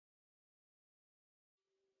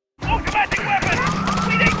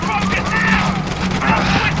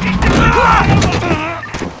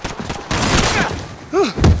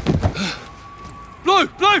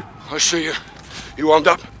see you. You armed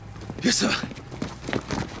up? Yes, sir.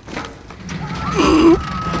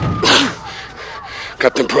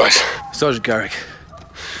 Captain Price. Sergeant Garrick.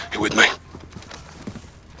 You with me?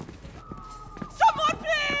 Someone,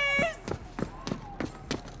 please!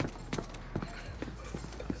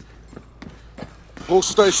 All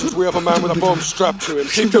stations, we have a man with a bomb strapped to him.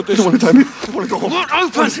 Keep your distance. I want to time. I want to go home. Look, I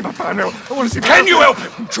open! want to see my family. I want to see my Can you help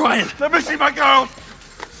him? I'm trying. Let me see my girls.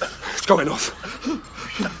 It's going off.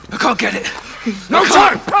 I can't get it. No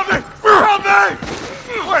time! Help me! Help me!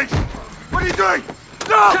 Wait! What are you doing?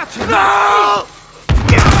 No! Captain. No!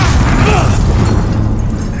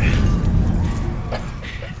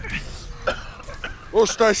 All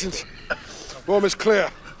stations. Bomb is clear.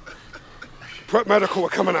 Prep medical, we're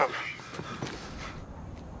coming out.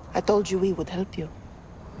 I told you we would help you.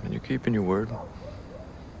 And you're keeping your word?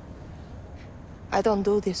 I don't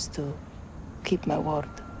do this to keep my word.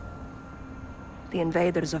 The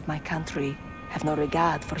invaders of my country have no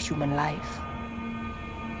regard for human life.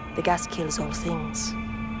 The gas kills all things,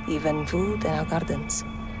 even food and our gardens.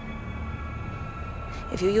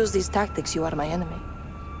 If you use these tactics, you are my enemy.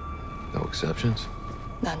 No exceptions?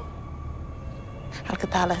 None.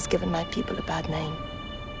 Al-Qatala has given my people a bad name,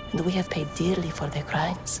 and we have paid dearly for their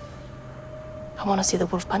crimes. I want to see the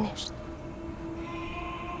wolf punished.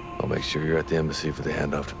 I'll make sure you're at the embassy for the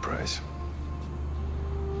handoff to Price.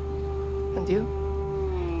 And you?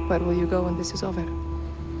 Where will you go when this is over?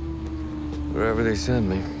 Wherever they send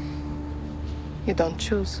me. You don't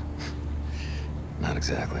choose. Not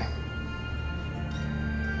exactly.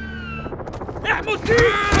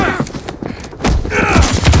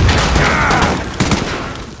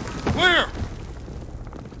 Clear!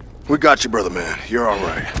 We got you, brother man. You're all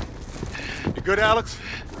right. You good, Alex?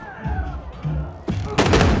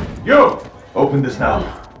 You! Open this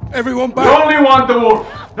now. Everyone We back! only want the wolf.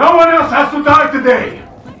 No one else has to die today.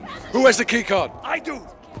 Who has the key card? I do.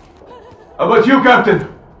 How about you, Captain?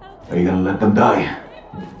 Are you gonna let them die?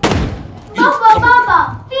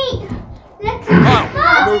 Papa, feet! Let's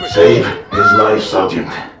Now, move it. Save his life, Sergeant.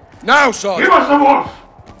 Now, Sergeant! Give us the wolf!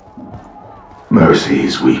 Mercy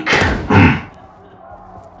is weak.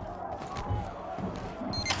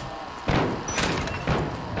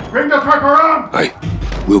 Bring the truck around! Hey,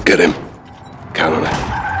 we'll get him. Count on it.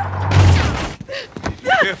 Be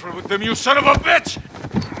careful with them, you son of a bitch!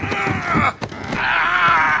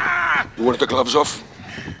 You wanted the gloves off?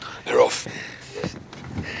 They're off.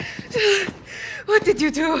 What did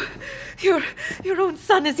you do? Your own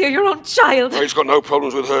son is here, your own child. He's got no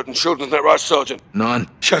problems with hurting children, isn't that right, Sergeant? None.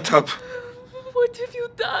 Shut up. What have you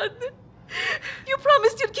done? You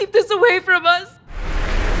promised you'd keep this away from us.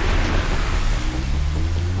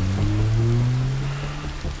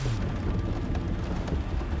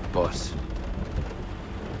 Boss.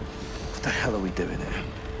 What the hell are we doing here?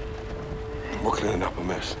 We're cleaning up a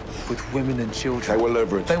mess. With women and children. They were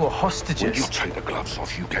leveraged. They were When hostages. you take the gloves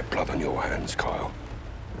off, you get blood on your hands, Kyle.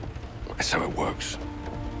 That's how it works.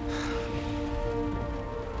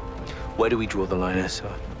 Where do we draw the line,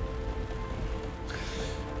 sir?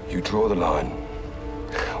 You draw the line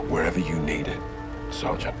wherever you need it,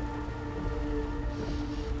 Sergeant.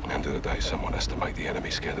 End of the day, someone has to make the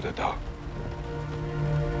enemy scared of the dark.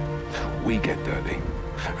 We get dirty,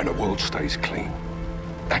 and the world stays clean.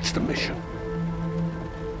 That's the mission.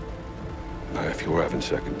 Now, if you're having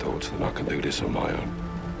second thoughts, then I can do this on my own.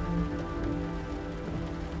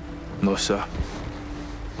 No, sir.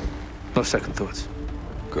 No second thoughts.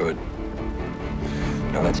 Good.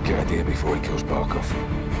 Now let's get out of here before he kills Barkov.